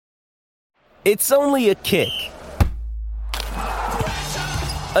It's only a kick,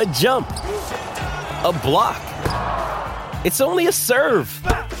 a jump, a block. It's only a serve.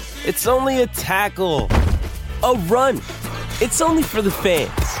 It's only a tackle, a run. It's only for the fans.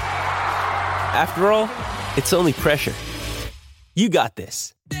 After all, it's only pressure. You got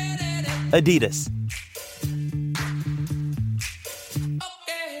this. Adidas.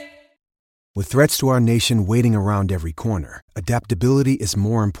 With threats to our nation waiting around every corner, adaptability is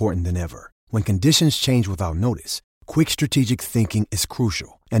more important than ever. When conditions change without notice, quick strategic thinking is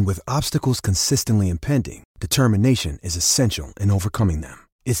crucial. And with obstacles consistently impending, determination is essential in overcoming them.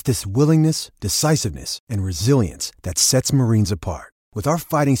 It's this willingness, decisiveness, and resilience that sets Marines apart. With our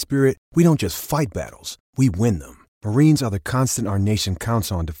fighting spirit, we don't just fight battles, we win them. Marines are the constant our nation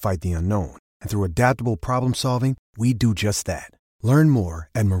counts on to fight the unknown. And through adaptable problem solving, we do just that. Learn more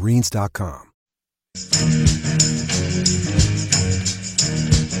at marines.com.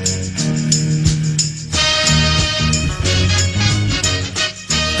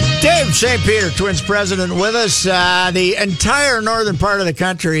 Dave St. Peter, Twins president, with us. The entire northern part of the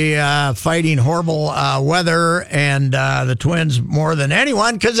country fighting horrible weather, and the Twins more than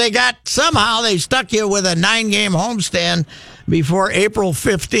anyone because they stuck you with a 9-game homestand before April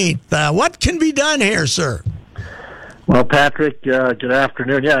 15th. What can be done here, sir? Well, Patrick, good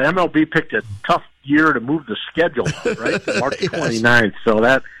afternoon. Yeah, MLB picked a tough year to move the schedule, right, to March 29th. So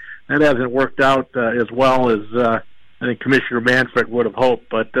that hasn't worked out as well as I think Commissioner Manfred would have hoped.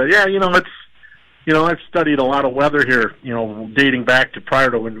 But, I've studied a lot of weather here, dating back to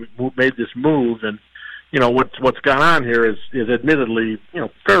prior to when we made this move. And, what's gone on here is admittedly,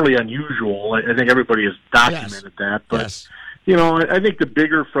 fairly unusual. I think everybody has documented that. But, yes. I think the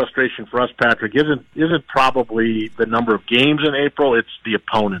bigger frustration for us, Patrick, isn't probably the number of games in April. It's the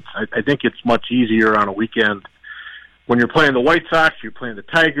opponents. I think it's much easier on a weekend when you're playing the White Sox, you're playing the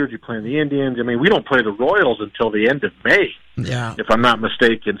Tigers, you're playing the Indians. I mean, we don't play the Royals until the end of May, if I'm not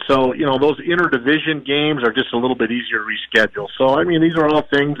mistaken. So, those interdivision games are just a little bit easier to reschedule. So, I mean, these are all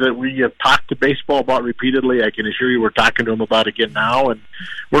things that we have talked to baseball about repeatedly. I can assure you we're talking to them about again now, and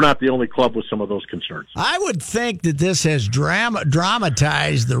we're not the only club with some of those concerns. I would think that this has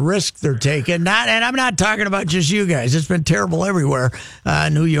dramatized the risk they're taking. And I'm not talking about just you guys. It's been terrible everywhere,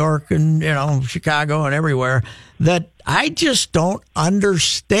 New York and, Chicago and everywhere, that I just don't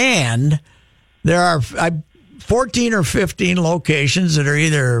understand. There are 14 or 15 locations that are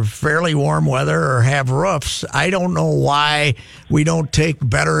either fairly warm weather or have roofs. I don't know why we don't take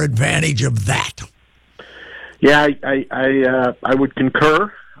better advantage of that. Yeah, I would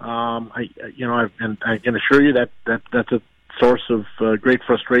concur. I can assure you that that's a source of great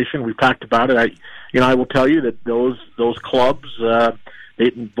frustration. We've talked about it. I will tell you that those clubs,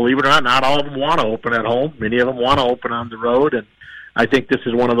 believe it or not all of them want to open at home. Many of them want to open on the road, and I think this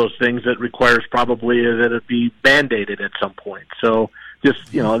is one of those things that requires probably that it be mandated at some point. So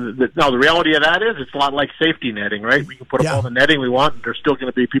just, the reality of that is it's a lot like safety netting, right? We can put up all the netting we want, and there's still going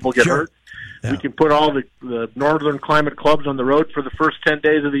to be people get hurt. Yeah. We can put all the northern climate clubs on the road for the first 10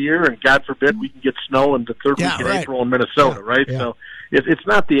 days of the year, and God forbid we can get snow in the third week in April in Minnesota, right? Yeah. So it's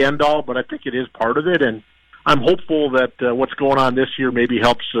not the end-all, but I think it is part of it, and I'm hopeful that what's going on this year maybe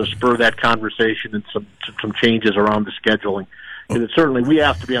helps spur that conversation and some changes around the scheduling. Because certainly we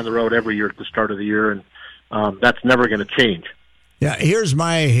have to be on the road every year at the start of the year, and that's never going to change. Yeah, here's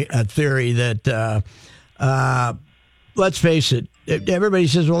my theory that, let's face it, everybody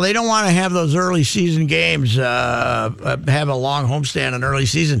says, well, they don't want to have those early season games, have a long homestand in early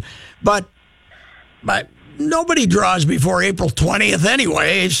season. But nobody draws before April 20th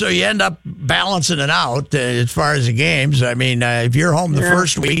anyway, so you end up balancing it out as far as the games. I mean, if you're home the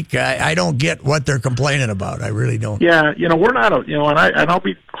first week, I don't get what they're complaining about. I really don't. Yeah, we're not, and I'll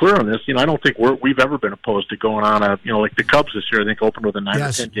be clear on this. I don't think we've ever been opposed to going on like the Cubs this year, I think, opened with a 9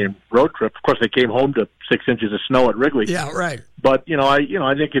 or 10 game road trip. Of course, they came home to 6 inches of snow at Wrigley. Yeah, right. But,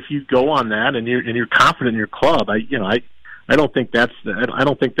 I think if you go on that and you're confident in your club, I don't think that's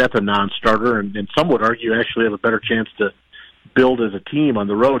a non-starter, and some would argue you actually have a better chance to build as a team on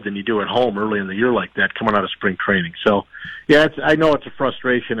the road than you do at home early in the year like that, coming out of spring training. So, yeah, I know it's a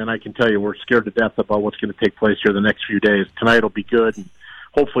frustration, and I can tell you we're scared to death about what's going to take place here the next few days. Tonight will be good, and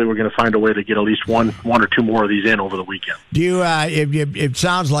hopefully we're going to find a way to get at least one or two more of these in over the weekend. Do you? It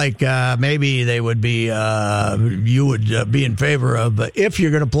sounds like maybe they would be. You would be in favor of if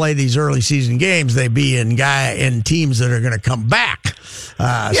you're going to play these early season games, they be in teams that are going to come back,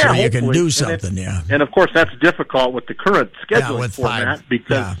 so you can do something. And of course that's difficult with the current scheduling format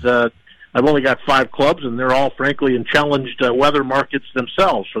because I've only got 5 clubs, and they're all frankly in challenged weather markets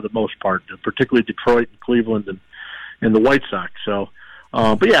themselves for the most part, particularly Detroit and Cleveland and the White Sox. So.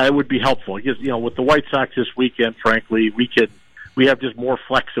 But yeah, it would be helpful. Because, with the White Sox this weekend, frankly, we have just more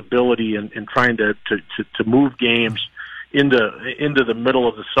flexibility in trying to move games into the middle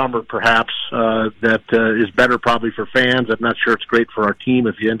of the summer, perhaps. That is better probably for fans. I'm not sure it's great for our team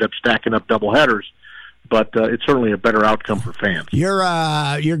if you end up stacking up doubleheaders, but it's certainly a better outcome for fans.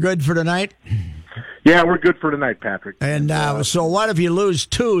 You're good for tonight? Yeah, we're good for tonight, Patrick. And so what if you lose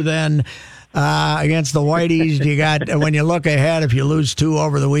 2 then against the Whiteys? You got, when you look ahead, if you lose 2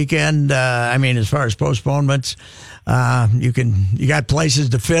 over the weekend, as far as postponements, you got places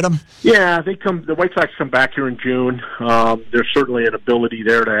to fit them? Yeah, the White Sox come back here in June. There's certainly an ability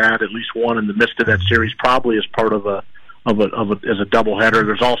there to add at least one in the midst of that series, probably as part of as a doubleheader.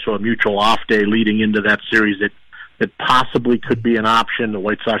 There's also a mutual off day leading into that series that possibly could be an option. The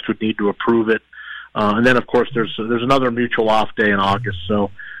White Sox would need to approve it. And then, of course, there's another mutual off day in August.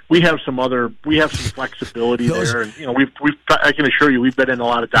 So we have some flexibility there, and I can assure you, we've been in a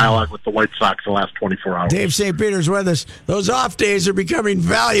lot of dialogue with the White Sox the last 24 hours. Dave St. Peter's with us. Those off days are becoming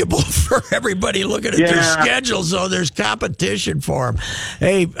valuable for everybody looking at their schedules, so there's competition for them.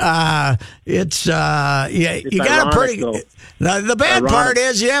 Hey, you got a pretty. The bad part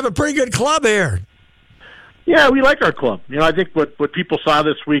is you have a pretty good club here. Yeah, we like our club. I think what people saw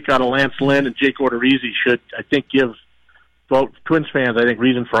this week out of Lance Lynn and Jake Odorizzi should, I think, give both Twins fans,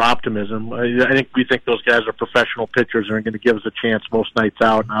 reason for optimism. I think we think those guys are professional pitchers and are going to give us a chance most nights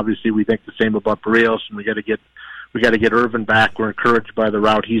out. And obviously, we think the same about Barrios, and we got to get Irvin back. We're encouraged by the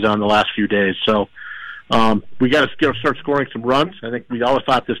route he's on the last few days. So we got to start scoring some runs. I think we always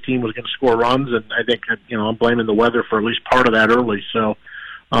thought this team was going to score runs, and I think I'm blaming the weather for at least part of that early. So.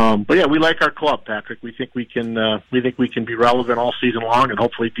 But yeah, we like our club, Patrick. We think we can be relevant all season long, and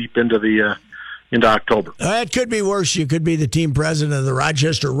hopefully deep into October. It could be worse. You could be the team president of the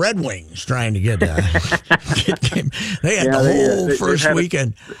Rochester Red Wings trying to get game. They had the whole first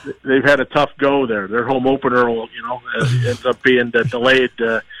weekend. They've had a tough go there. Their home opener, ends up being delayed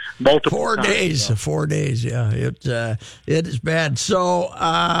multiple 4 times. days. So. 4 days. Yeah, it is bad. So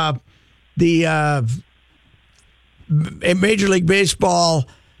the Major League Baseball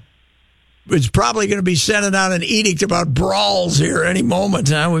is probably going to be sending out an edict about brawls here any moment.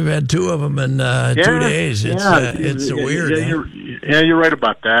 We've had 2 of them in 2 days. It's weird. You're right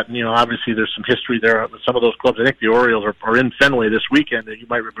about that. And, obviously there's some history there with some of those clubs. I think the Orioles are in Fenway this weekend. You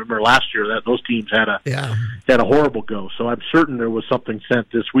might remember last year that those teams had a horrible go. So I'm certain there was something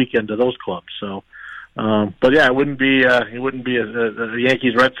sent this weekend to those clubs. So. But yeah, it wouldn't be a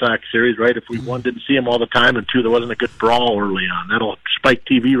Yankees Red Sox series, right? If one didn't see them all the time, and 2, there wasn't a good brawl early on. That'll spike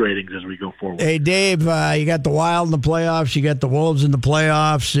TV ratings as we go forward. Hey, Dave, you got the Wild in the playoffs, you got the Wolves in the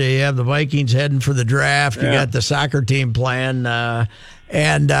playoffs, you have the Vikings heading for the draft, you got the soccer team playing,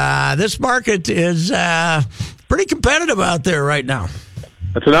 and this market is pretty competitive out there right now.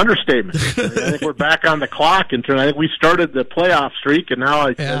 That's an understatement. I think we're back on the clock. I think we started the playoff streak, and now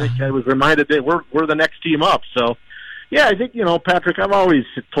I think I was reminded that we're the next team up. So, yeah, I think, Patrick, I've always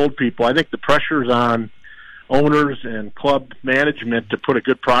told people, I think the pressure's on owners and club management to put a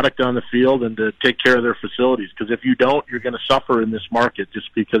good product on the field and to take care of their facilities. Because if you don't, you're going to suffer in this market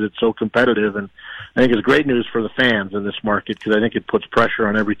just because it's so competitive. And I think it's great news for the fans in this market because I think it puts pressure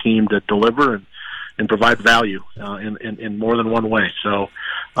on every team to deliver and provide value in more than one way. So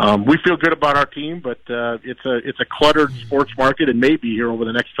we feel good about our team, but it's a cluttered sports market and may be here over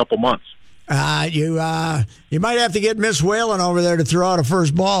the next couple months. You might have to get Miss Whalen over there to throw out a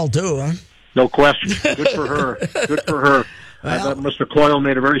first ball too, huh? No question. Good for her. Good for her. I thought Mr. Coyle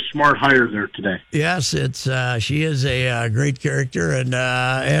made a very smart hire there today. Yes, she is a great character and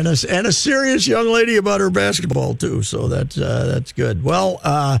a serious young lady about her basketball too. So that's good. Well,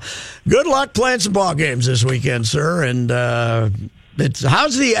 good luck playing some ball games this weekend, sir. And by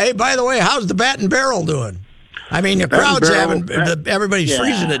the way, how's the Bat and Barrel doing? The crowd's everybody's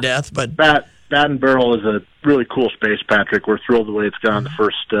freezing to death, but Bat and Barrel is a really cool space, Patrick. We're thrilled the way it's gone the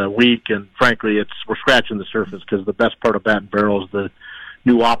first week, and frankly, we're scratching the surface because the best part of Bat and Barrel is the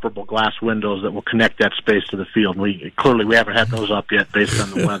new operable glass windows that will connect that space to the field. We haven't had those up yet based on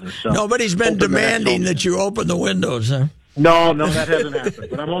the weather. So nobody's been demanding that you open the windows, huh? No, that hasn't happened.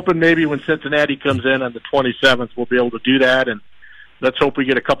 But I'm hoping maybe when Cincinnati comes in on the 27th, we'll be able to do that, and let's hope we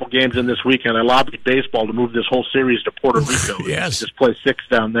get a couple games in this weekend. I lobbied baseball to move this whole series to Puerto Rico. Yes. Just play 6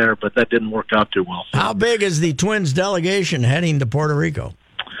 down there, but that didn't work out too well. So. How big is the Twins delegation heading to Puerto Rico?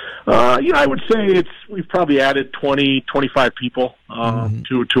 I would say we've probably added 20, 25 people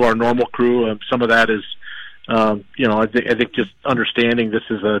to our normal crew. Some of that is I think just understanding this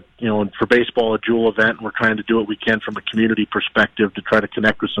is for baseball, a jewel event, and we're trying to do what we can from a community perspective to try to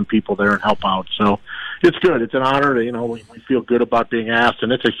connect with some people there and help out. So it's good. It's an honor. We feel good about being asked,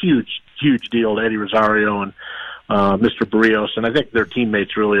 and it's a huge, huge deal to Eddie Rosario and Mr. Barrios, and I think their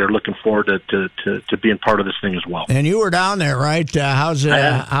teammates really are looking forward to being part of this thing as well. And you were down there, right?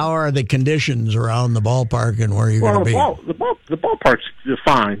 How are the conditions around the ballpark, and where are you going to be? The ballpark's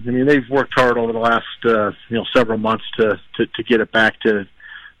fine. I mean, they've worked hard over the last several months to get it back to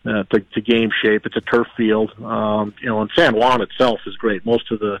game shape. It's a turf field, and San Juan itself is great.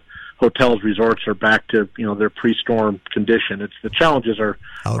 Most of the hotels, resorts are back to their pre-storm condition. It's the challenges are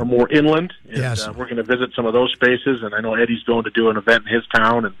more inland, and yes. We're going to visit some of those spaces. And I know Eddie's going to do an event in his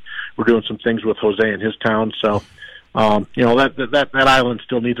town, and we're doing some things with Jose in his town. So, that island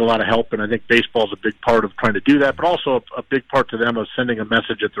still needs a lot of help, and I think baseball's a big part of trying to do that, but also a big part to them of sending a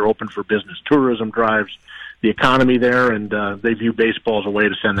message that they're open for business. Tourism drives the economy there, and they view baseball as a way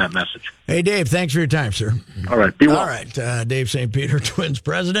to send that message. Hey, Dave, thanks for your time, sir. All right, be well. All right, Dave St. Peter, Twins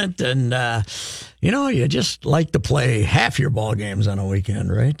president, and you just like to play half your ball games on a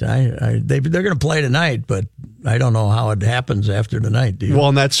weekend, right? They're going to play tonight, but I don't know how it happens after tonight. Do you? Well,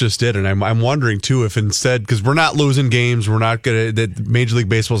 and that's just it. And I'm wondering too if instead, because we're not losing games, we're not going to. That Major League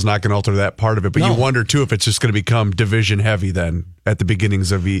Baseball is not going to alter that part of it. But you wonder too if it's just going to become division heavy then at the beginning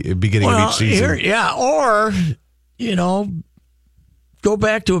of each season. Or go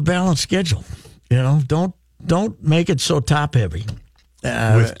back to a balanced schedule. Don't make it so top heavy.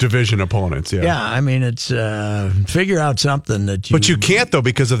 With division opponents, yeah. Yeah, I mean, it's figure out something that you... But you can't, though,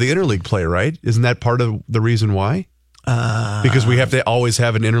 because of the interleague play, right? Isn't that part of the reason why? Because we have to always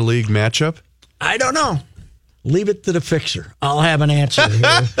have an interleague matchup? I don't know. Leave it to the fixer. I'll have an answer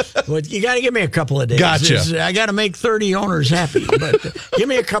here. But you got to give me a couple of days. Gotcha. I got to make 30 owners happy. But give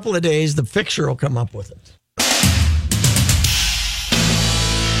me a couple of days. The fixer will come up with it.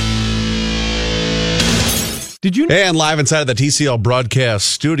 And live inside of the TCL broadcast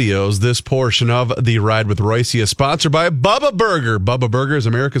studios, this portion of the Ride with Royce is sponsored by Bubba Burger. Bubba Burger is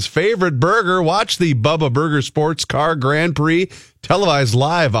America's favorite burger. Watch the Bubba Burger Sports Car Grand Prix televised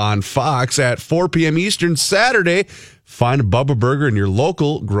live on Fox at 4 p.m. Eastern Saturday. Find a Bubba Burger in your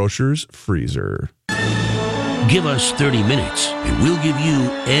local grocer's freezer. Give us 30 minutes, and we'll give you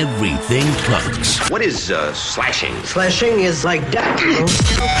everything Cubs. What is slashing? Slashing is like that.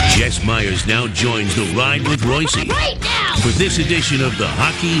 Jess Myers now joins the Ride with Royce Right now! for this edition of the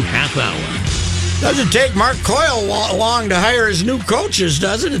Hockey Half Hour. Doesn't take Mark Coyle long to hire his new coaches,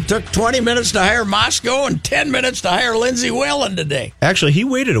 does it? It took 20 minutes to hire Motzko and 10 minutes to hire Lindsey Whalen today. Actually, he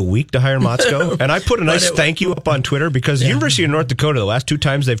waited a week to hire Motzko, and I put a nice thank you up on Twitter because University of North Dakota, the last two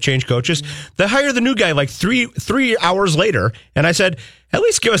times they've changed coaches, they hire the new guy like three hours later, and I said, at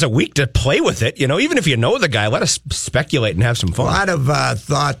least give us a week to play with it. Even if you know the guy, let us speculate and have some fun. A lot of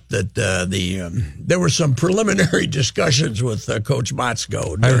thought that there were some preliminary discussions with Coach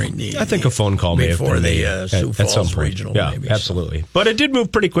Motzko during I think a phone call may have before been the Sioux Falls Regional. Yeah, maybe, absolutely. So. But it did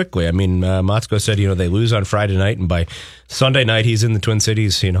move pretty quickly. I mean, Motzko said, they lose on Friday night, and by Sunday night he's in the Twin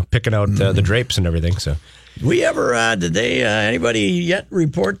Cities, picking out the drapes and everything. So, we ever did they anybody yet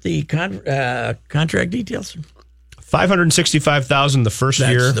report the contract details? $565,000 the first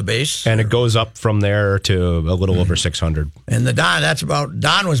year. That's the base, and it goes up from there to a little over $600,000. And the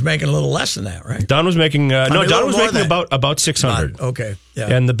Don was making a little less than that, right? Don was making Don was making about $600,000. Okay, yeah.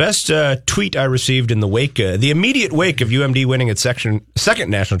 And the best tweet I received in the immediate wake of UMD winning its second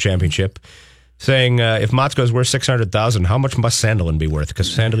national championship, saying if Motzko's worth $600,000, how much must Sandelin be worth? Because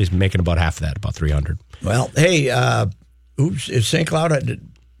Sandelin's making about half of that, about $300,000. Well, hey, is St. Cloud?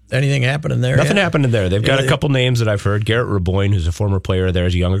 Anything happening there? Nothing happened there. They've got a couple names that I've heard. Garrett Raboyne, who's a former player there,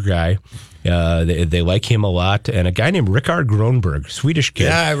 is a younger guy. They like him a lot. And a guy named Rickard Gronberg, Swedish kid.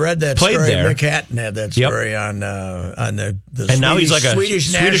 Yeah, I read that played story. there. Rick Hatton had that story on the and Swedish, now he's like a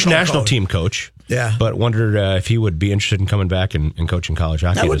Swedish national coach. Team coach. Yeah. But wondered if he would be interested in coming back and coaching college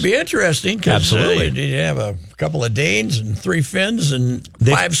hockey. That would be interesting. Absolutely. You have a couple of Danes and 3 Finns and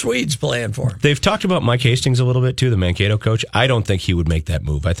 5 Swedes playing for him. They've talked about Mike Hastings a little bit, too, the Mankato coach. I don't think he would make that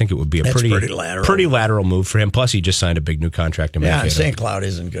move. I think it would be a pretty lateral move for him. Plus, he just signed a big new contract in Mankato. Yeah, St. Cloud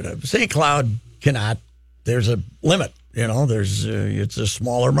isn't good. St. Cloud cannot. There's a limit. It's a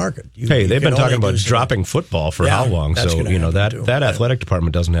smaller market. They've been talking about dropping football for how long? So that athletic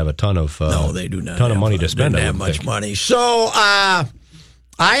department doesn't have a ton of they do not ton of money to spend. Don't have much money. So I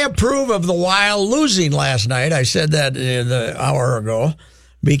approve of the Wild losing last night. I said that an hour ago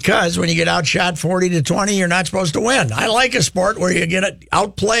because when you get outshot 40-20, you're not supposed to win. I like a sport where you get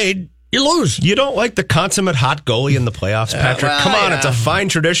outplayed you lose. You don't like the consummate hot goalie in the playoffs, Patrick? well, Come on, yeah. it's a fine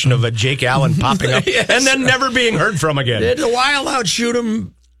tradition of a Jake Allen popping up Yes. and then never being heard from again. Did the Wild outshoot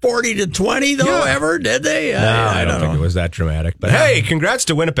them 40-20 though? Ever did they? No, I don't think it was that dramatic. But hey, congrats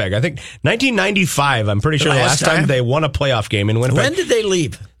to Winnipeg. I think 1995, I'm pretty sure the last time they won a playoff game in Winnipeg. When did they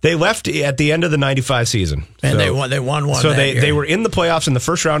leave? They left at the end of the 95 season. And they won one. So that year. they were in the playoffs in the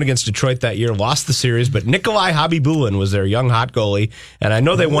first round against Detroit that year, lost the series, but Nikolai Habibulin was their young hot goalie, and I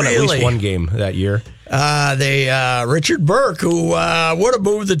know they won at least one game that year. Richard Burke, who would have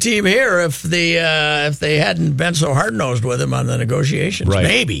moved the team here if they hadn't been so hard nosed with him on the negotiations. Right.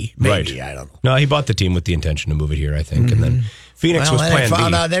 Maybe, Right. I don't know. No, he bought the team with the intention to move it here, I think, and then Phoenix was then plan they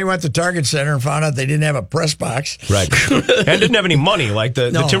found B. out they went to Target Center and found out they didn't have a press box. Right. And didn't have any money. Like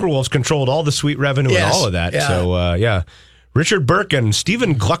the Timberwolves controlled all the suite revenue and all of that. Yeah. So, Richard Burke and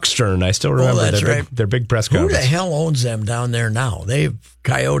Stephen Gluckstern, I still remember that's right. their big press Who conference. the hell owns them down there now? They've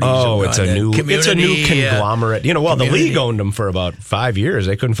Coyotes. Oh, it's a new community, conglomerate. The community. league owned them for about 5 years.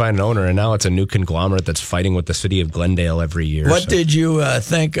 They couldn't find an owner, and now it's a new conglomerate that's fighting with the city of Glendale every year. What did you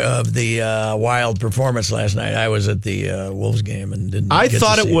think of the Wild performance last night? I was at the Wolves game and didn't. I get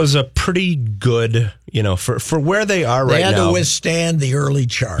thought to it see was a pretty good, for where they are right now. They had to withstand the early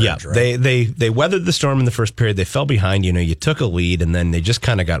charge. Yeah, right? they weathered the storm in the first period. They fell behind. You took a lead, and then they just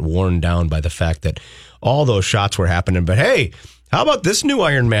kind of got worn down by the fact that all those shots were happening. But hey, how about this new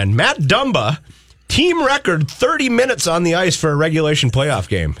Iron Man, Matt Dumba? Team record 30 minutes on the ice for a regulation playoff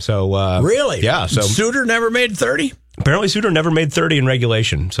game. So really, yeah. So Suter never made 30. Apparently, Suter never made 30 in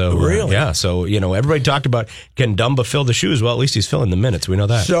regulation. So really, yeah. So everybody talked about, can Dumba fill the shoes? Well, at least he's filling the minutes. We know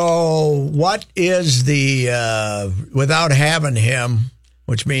that. So what is the without having him,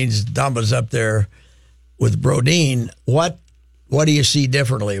 which means Dumba's up there with Brodin? What do you see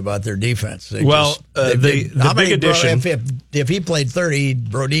differently about their defense? The big addition. If he played 30,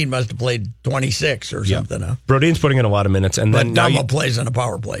 Brodin must have played 26 or something. Huh? Brodin's putting in a lot of minutes, and but then Dumba plays in a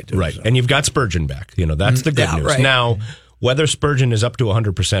power play too. Right, so. and you've got Spurgeon back. That's the good news. Right. Now, whether Spurgeon is up to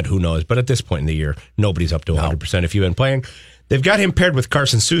 100%, who knows? But at this point in the year, nobody's up to 100%. If you've been playing, they've got him paired with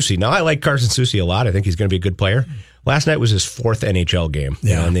Carson Soucy. Now, I like Carson Soucy a lot. I think he's going to be a good player. Last night was his fourth NHL game,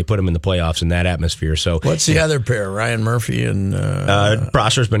 and they put him in the playoffs in that atmosphere. So, what's the other pair? Ryan Murphy and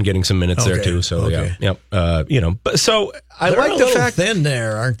Prosser's been getting some minutes there too. So, but so I they're like the fact thin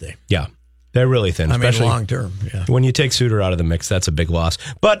there, aren't they? Yeah, they're really thin. Especially long term. Yeah. When you take Suter out of the mix, that's a big loss.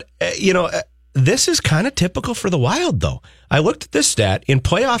 But this is kind of typical for the Wild, though. I looked at this stat in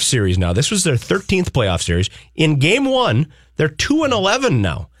playoff series now. This was their 13th playoff series. In game one, they're 2-11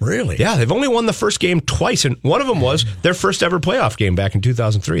 now. Really? Yeah, they've only won the first game twice, and one of them was their first ever playoff game back in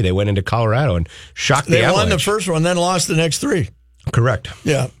 2003. They went into Colorado and shocked the Avalanche. They won the first one, then lost the next three. Correct.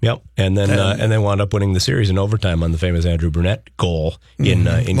 Yeah. Yep. And then and they wound up winning the series in overtime on the famous Andrew Burnett goal in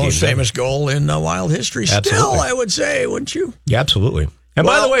Game most 7. famous goal in Wild history. Absolutely. Still, I would say, wouldn't you? Yeah, absolutely. And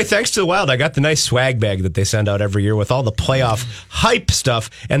by the way, thanks to the Wild, I got the nice swag bag that they send out every year with all the playoff hype stuff.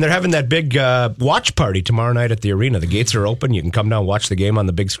 And they're having that big watch party tomorrow night at the arena. The gates are open. You can come down and watch the game on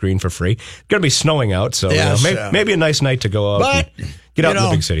the big screen for free. It's going to be snowing out, so maybe a nice night to go out and get out in the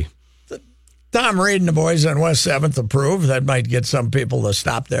big city. Tom Reed and the boys on West 7th approve. That might get some people to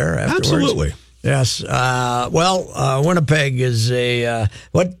stop there afterwards. Absolutely. Yes. Winnipeg is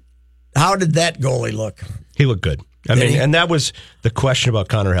how did that goalie look? He looked good. And that was the question about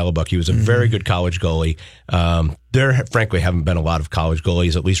Connor Hellebuck. He was a very good college goalie. There, frankly, haven't been a lot of college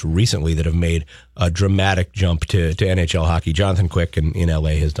goalies, at least recently, that have made a dramatic jump to NHL hockey. Jonathan Quick in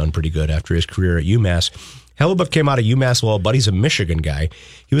L.A. has done pretty good after his career at UMass. Hellebuck came out of UMass Lowell, but he's a Michigan guy.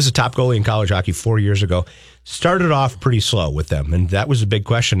 He was a top goalie in college hockey 4 years ago. Started off pretty slow with them, and that was a big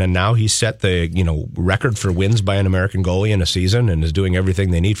question. And now he's set the record for wins by an American goalie in a season and is doing everything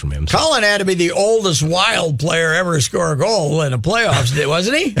they need from him. So. Colin had to be the oldest Wild player ever to score a goal in the playoffs,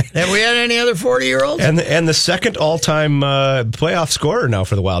 wasn't he? Have we had any other 40-year-olds? And the second all-time playoff scorer now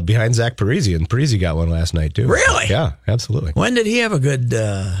for the Wild, behind Zach Parise, and Parise got one last night too. Really? Yeah, absolutely. When did he have a good?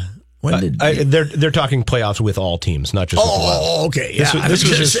 They're talking playoffs with all teams, not just with the Wild. Oh, okay. Yeah, this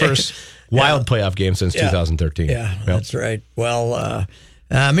was his first Wild playoff game since 2013. Yeah, that's right. Well,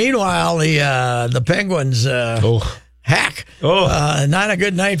 meanwhile, the Penguins Hack. Not a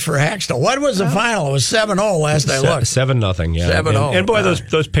good night for Hackstall. What was the final? It was 7-0 last I looked. 7-0, yeah. 7-0. And boy,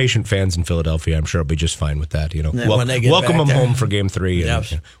 those patient fans in Philadelphia, I'm sure, will be just fine with that. When they get welcome back them there. home for Game 3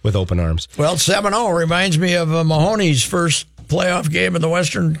 with open arms. Well, 7-0 reminds me of Mahoney's first playoff game in the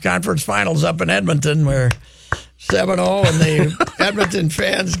Western Conference Finals up in Edmonton, where 7-0, and the Edmonton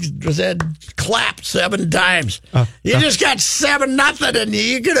fans said clap 7 times. You just got 7-0, and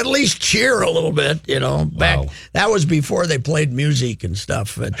you could at least cheer a little bit, Back that was before they played music and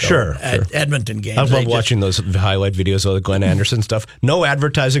stuff at Edmonton games. I love watching those highlight videos of the Glenn Anderson stuff. No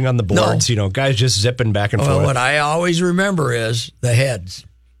advertising on the boards, guys just zipping back and forth. What I always remember is the heads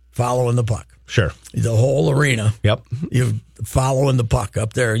following the puck. Sure. The whole arena. Yep. You following the puck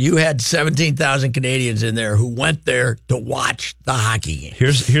up there. You had 17,000 Canadians in there who went there to watch the hockey game.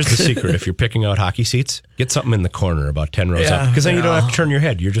 Here's the secret. If you're picking out hockey seats, get something in the corner about 10 rows up, because then you don't have to turn your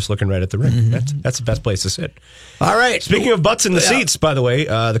head. You're just looking right at the ring. Mm-hmm. That's the best place to sit. All right. Speaking of butts in the seats, by the way,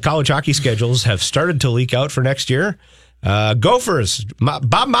 the college hockey schedules have started to leak out for next year. Gophers, Bob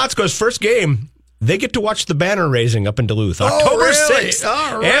Motzko's first game, they get to watch the banner raising up in Duluth, October 6th.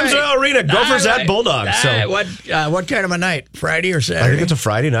 Amsoil Arena, Gophers at Bulldogs. So, what kind of a night? Friday or Saturday? I think it's a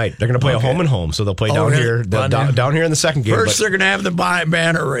Friday night. They're going to play a home and home, so they'll play down here. Down here in the second game. First, they're going to have the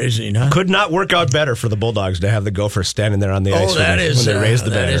banner raising. Huh? Could not work out better for the Bulldogs to have the Gophers standing there on the ice when they raise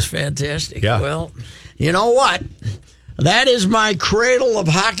the banner. That is fantastic. Yeah. Well, you know what? That is my cradle of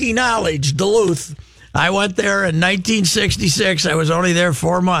hockey knowledge, Duluth. I went there in 1966. I was only there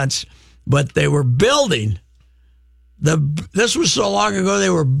 4 months. But they were building this was so long ago, they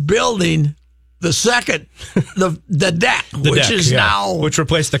were building the second, the deck, which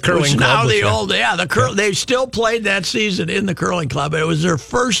replaced the curling club. Now the old, they still played that season in the curling club. It was their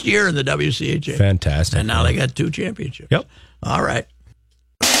first year in the WCHA. Fantastic. And now they got 2 championships. Yep. All right.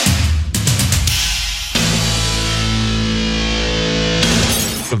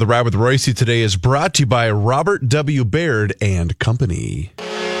 The Ride with Royce today is brought to you by Robert W. Baird and Company.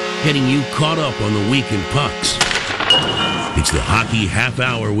 Getting you caught up on the week in pucks. It's the Hockey Half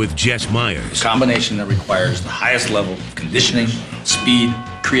Hour with Jess Myers. A combination that requires the highest level of conditioning, speed,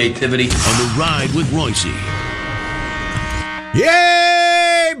 creativity. On the Ride with Royce.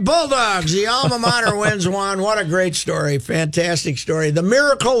 Yay, Bulldogs! The alma mater wins one. What a great story. Fantastic story. The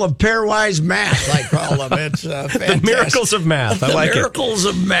miracle of pairwise math, I call them. It's fantastic. The miracles of math. I like it. The miracles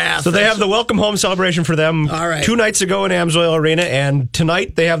of math. So they have the welcome home celebration for them 2 nights ago in Amsoil Arena, and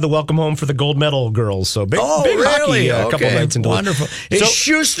tonight they have the welcome home for the gold medal girls. So big hockey a couple nights into Wonderful. Is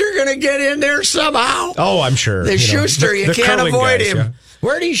Schuster going to get in there somehow? Oh, I'm sure. Schuster, you can't avoid him. Yeah.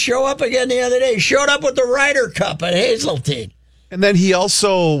 Where did he show up again the other day? He showed up with the Ryder Cup at Hazeltine. And then he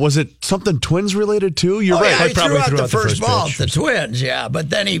also, was it something Twins related too? You're right. Yeah, he threw out the first ball at the Twins, but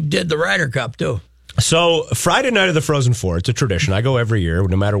then he did the Ryder Cup too. So Friday night of the Frozen Four, it's a tradition. I go every year,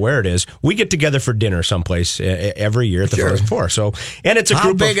 no matter where it is. We get together for dinner someplace every year at the Frozen Four. So, and it's a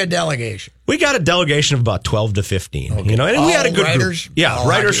How big a delegation? We got a delegation of about 12 to 15. Okay. And we had a good writers? group. Yeah,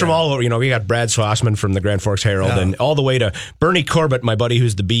 writers from all over. We got Brad Swassman from the Grand Forks Herald, and all the way to Bernie Corbett, my buddy,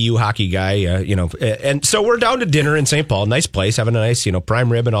 who's the BU hockey guy. And so we're down to dinner in St. Paul, nice place, having a nice,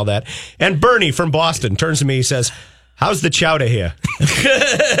 prime rib and all that. And Bernie from Boston turns to me, he says, "How's the chowder here?"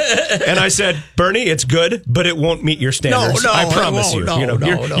 And I said, "Bernie, it's good, but it won't meet your standards. No, I promise you. No.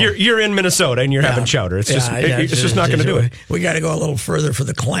 You're in Minnesota and you're having chowder. It's just not going to do it. We got to go a little further for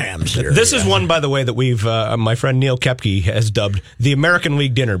the clams here. This is one, by the way, that we've my friend Neil Kepke has dubbed the American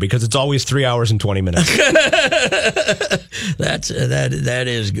League dinner because it's always 3 hours and 20 minutes. That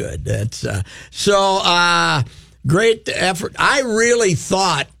is good. That's great effort. I really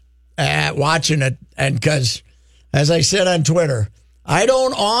thought watching it, and because, as I said on Twitter, I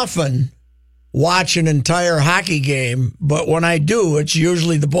don't often watch an entire hockey game, but when I do, it's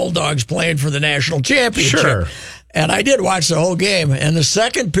usually the Bulldogs playing for the national championship. Sure. And I did watch the whole game. And the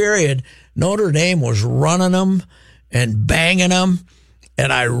second period, Notre Dame was running them and banging them.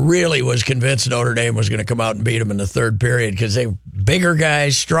 And I really was convinced Notre Dame was going to come out and beat them in the third period because they were bigger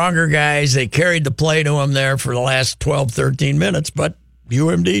guys, stronger guys. They carried the play to them there for the last 12, 13 minutes. But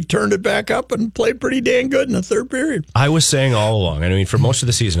UMD turned it back up and played pretty dang good in the third period. I was saying all along, for most of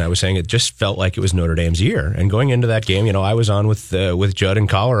the season, I was saying it just felt like it was Notre Dame's year. And going into that game, I was on with Judd and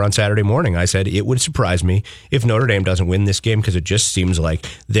Collar on Saturday morning. I said it would surprise me if Notre Dame doesn't win this game because it just seems like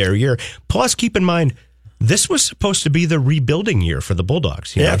their year. Plus, keep in mind, this was supposed to be the rebuilding year for the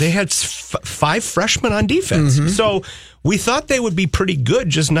Bulldogs. They had 5 freshmen on defense. Mm-hmm. So we thought they would be pretty good,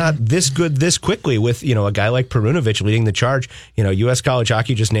 just not this good this quickly with, a guy like Perunovic leading the charge. U.S. College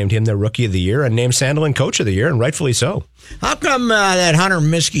Hockey just named him their Rookie of the Year and named Sandelin Coach of the Year, and rightfully so. How come that Hunter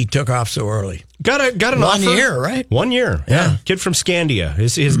Miskey took off so early? Got an 1 year, right? 1 year, yeah. Kid from Scandia.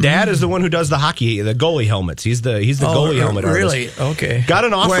 His dad is the one who does the hockey, the goalie helmets. He's the goalie helmet artist. Really? Okay. Got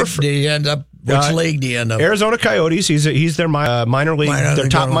an offer. Did he end up Which league do you end up? Arizona Coyotes. He's their minor league, their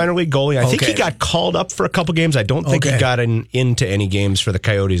top minor league goalie. I think he got called up for a couple games. I don't think he got into any games for the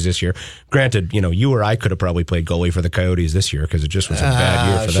Coyotes this year. Granted, you or I could have probably played goalie for the Coyotes this year because it just was a bad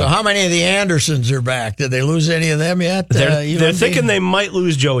year for them. So how many of the Andersons are back? Did they lose any of them yet? They're thinking they might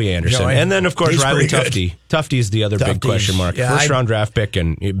lose Joey Anderson. And then, of course, Riley Tufte. Tufte's the other big question mark. Yeah, first-round draft pick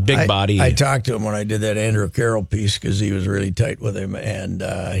and big body. I talked to him when I did that Andrew Carroll piece because he was really tight with him, and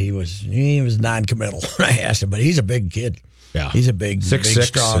he was non-committal. I asked him, but he's a big kid. Yeah, he's a big, 6'6",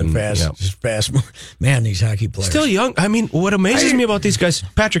 strong, fast. Man, these hockey players still young. I mean, what amazes me about these guys,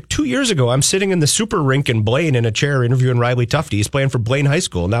 Patrick? 2 years ago, I'm sitting in the super rink in Blaine in a chair interviewing Riley Tufte. He's playing for Blaine High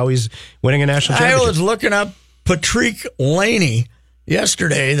School. Now he's winning a national championship. I was looking up Patrick Laney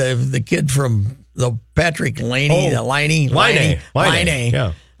yesterday, the kid from the Patrick Laney, Laine,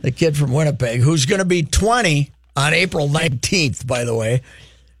 yeah, the kid from Winnipeg, who's going to be 20 on April 19th. By the way,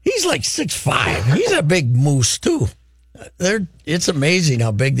 he's like 6'5". He's a big moose too. It's amazing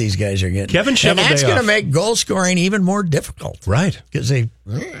how big these guys are getting. Kevin Cheveldayoff. And that's going to make goal scoring even more difficult. Right. Because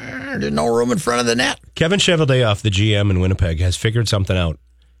there's no room in front of the net. Kevin Cheveldayoff, the GM in Winnipeg, has figured something out.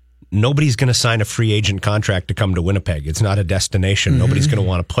 Nobody's going to sign a free agent contract to come to Winnipeg. It's not a destination. Nobody's going to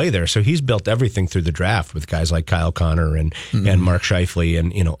want to play there. So he's built everything through the draft with guys like Kyle Connor and Mark Scheifele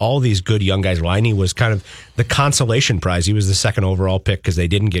and all these good young guys. Laine was kind of the consolation prize. He was the second overall pick because they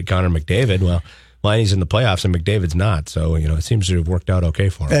didn't get Connor McDavid. Well, Liney's in the playoffs and McDavid's not. So, it seems to have worked out okay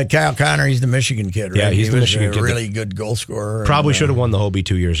for him. Kyle Connor, he's the Michigan kid, right? Yeah, he's the Michigan kid. Really good goal scorer. Probably should have won the Hobie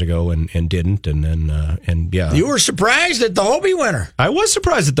 2 years ago and didn't. And yeah. You were surprised at the Hobie winner. I was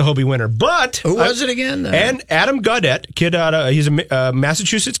surprised at the Hobie winner, but. Who was it again? And Adam Gaudette, kid he's a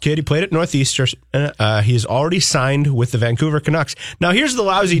Massachusetts kid. He played at Northeastern. He's already signed with the Vancouver Canucks. Now, here's the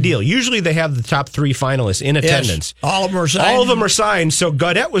lousy deal. Usually they have the top three finalists in attendance. Yes, all of them are signed. All of them are signed. So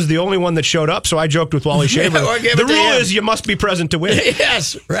Gaudette was the only one that showed up. So I joked with Wally Shaver. The rule is you must be present to win.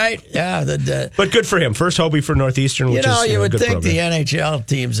 Yes, right. Yeah, but good for him. First Hobie for Northeastern, which is you would good think program. the NHL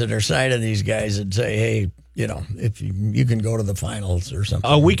teams that are signing these guys would say, hey, if you can go to the finals or something.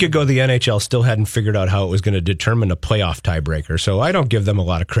 A week ago, the NHL still hadn't figured out how it was going to determine a playoff tiebreaker. So I don't give them a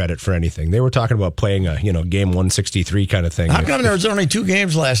lot of credit for anything. They were talking about playing a game 163 kind of thing. How come there was only 2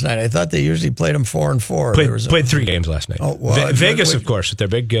 games last night? I thought they usually played them 4 and 4. Played 3 games last night. Oh, well, Vegas, of course, with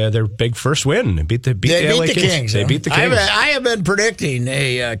their big first win. They beat the LA Kings. They beat the Kings. I have been predicting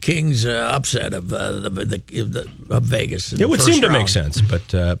a Kings upset of Vegas. It would seem to make sense,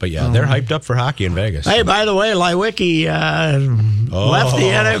 but yeah, they're hyped up for hockey in Vegas. Hey, by the way, Lewicki left the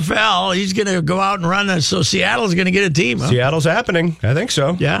NFL. He's going to go out and run this. So Seattle's going to get a team. Huh? Seattle's happening. I think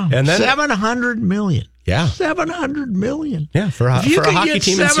so. Yeah. And then $700 million. Yeah. $700 million. Yeah, for a hockey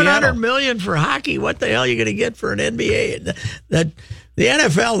team in Seattle. $700 million for hockey. What the hell are you going to get for an NBA? The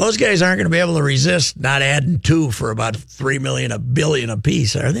NFL, those guys aren't going to be able to resist not adding 2 for about $3 billion a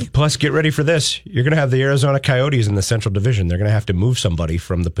piece, are they? Plus, get ready for this. You're going to have the Arizona Coyotes in the Central Division. They're going to have to move somebody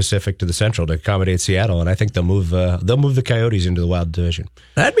from the Pacific to the Central to accommodate Seattle, and I think they'll move the Coyotes into the Wild Division.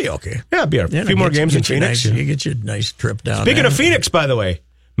 That'd be okay. Yeah, it'd be a few more games in Phoenix. You get you a nice trip down Speaking there. of Phoenix, by the way,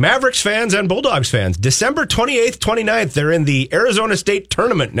 Mavericks fans and Bulldogs fans, December 28th, 29th, they're in the Arizona State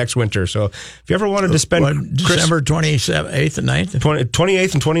Tournament next winter. So if you ever wanted to spend December 27th and 9th?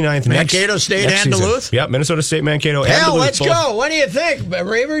 28th and 29th. Mankato State and Duluth? Yep, Minnesota State, Mankato, and Duluth. Let's go. What do you think,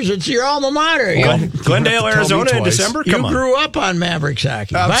 Reavers? It's your alma mater. Glendale, Arizona in December? You grew up on Mavericks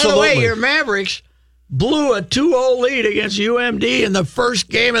hockey. Absolutely. By the way, your Mavericks blew a 2-0 lead against UMD in the first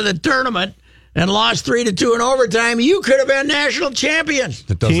game of the tournament and lost 3-2 in overtime. You could have been national champions.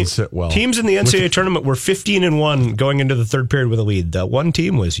 That doesn't sit well. Teams in the NCAA tournament were 15-1 going into the third period with a lead. The one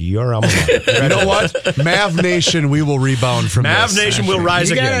team was your alma mater. You know what? Mav Nation, we will rebound from Mav this. Mav Nation will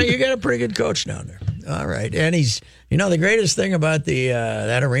rise again. You got a pretty good coach down there. All right. And he's, the greatest thing about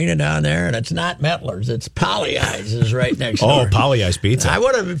that arena down there, and it's not Mettler's, it's Poly Eyes is right next door. Oh, Poly Eyes Pizza. I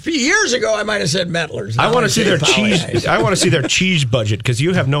would have, a few years ago, I might have said Mettler's. I want to see their cheese. I want to see their cheese budget because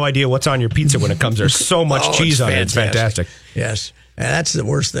you have no idea what's on your pizza when it comes. There's so much cheese on it. It's fantastic. Yes. And that's the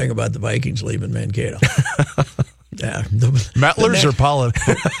worst thing about the Vikings leaving Mankato. Yeah. Mettler's or Poly?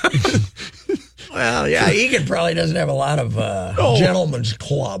 Well, yeah, Egan probably doesn't have a lot of gentlemen's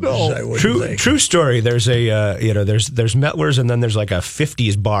clubs. I would think. True story. There's there's Mettler's and then there's like a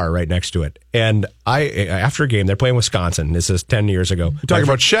 50s bar right next to it. And after a game, they're playing Wisconsin. This is 10 years ago. You're talking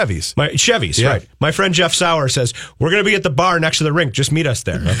about Chevys. Chevys, right? My friend Jeff Sauer says we're going to be at the bar next to the rink. Just meet us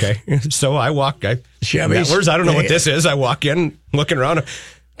there, okay? So I walk. Chevys. Mettler's. I don't know what this is. I walk in, looking around.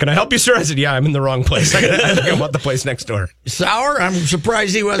 Can I help you, sir? I said, yeah, I'm in the wrong place. I think I'm at the place next door. Sauer? I'm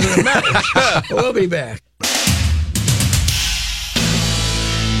surprised he wasn't a Met. We'll be back.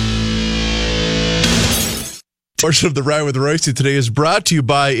 Portion of the Ride with Royce today is brought to you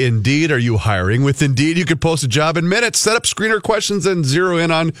by Indeed. Are you hiring? With Indeed, you can post a job in minutes, set up screener questions, and zero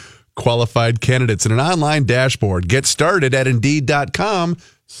in on qualified candidates in an online dashboard. Get started at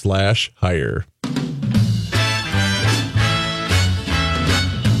Indeed.com/hire.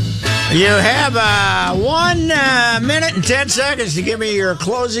 You have 1 minute and 10 seconds to give me your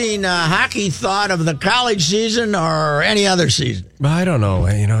closing hockey thought of the college season or any other season. I don't know.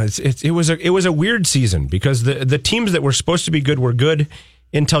 It was a weird season because the teams that were supposed to be good were good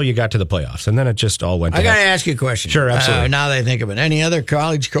until you got to the playoffs, and then it just all went. I got to ask you a question. Sure, absolutely. Now that I think of it, any other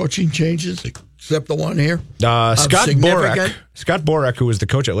college coaching changes except the one here? Scott Borek, who was the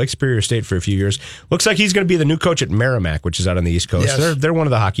coach at Lake Superior State for a few years, looks like he's going to be the new coach at Merrimack, which is out on the East Coast. Yes. They're one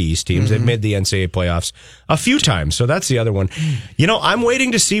of the Hockey East teams. Mm-hmm. They've made the NCAA playoffs a few times, so that's the other one. I'm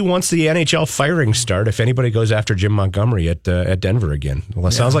waiting to see once the NHL firings start if anybody goes after Jim Montgomery at Denver again. Well,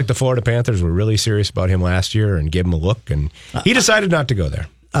 it sounds like the Florida Panthers were really serious about him last year and gave him a look, and he decided not to go there.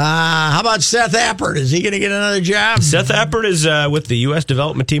 How about Seth Appert? Is he going to get another job? Seth Appert is with the U.S.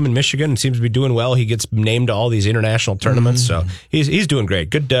 development team in Michigan and seems to be doing well. He gets named to all these international tournaments, so he's doing great.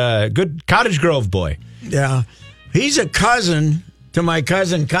 Good Cottage Grove boy. Yeah. He's a cousin to my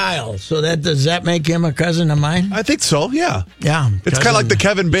cousin Kyle, so does that make him a cousin of mine? I think so, yeah. Yeah. It's kind of like the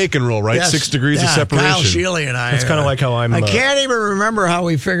Kevin Bacon rule, right? Yes. 6 degrees of separation. Kyle Sheely and I. It's kind of like how I'm... I can't even remember how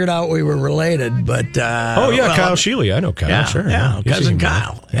we figured out we were related, but... Kyle Sheely. I know Kyle, yeah, sure. Yeah, cousin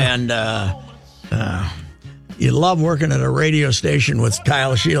Kyle. Yeah. And you love working at a radio station with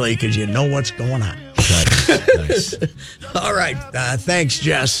Kyle Sheely because you know what's going on. Nice. All right. Thanks,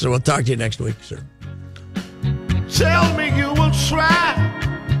 Jess. So we'll talk to you next week, sir. Tell me you will try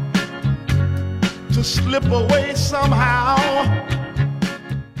to slip away somehow.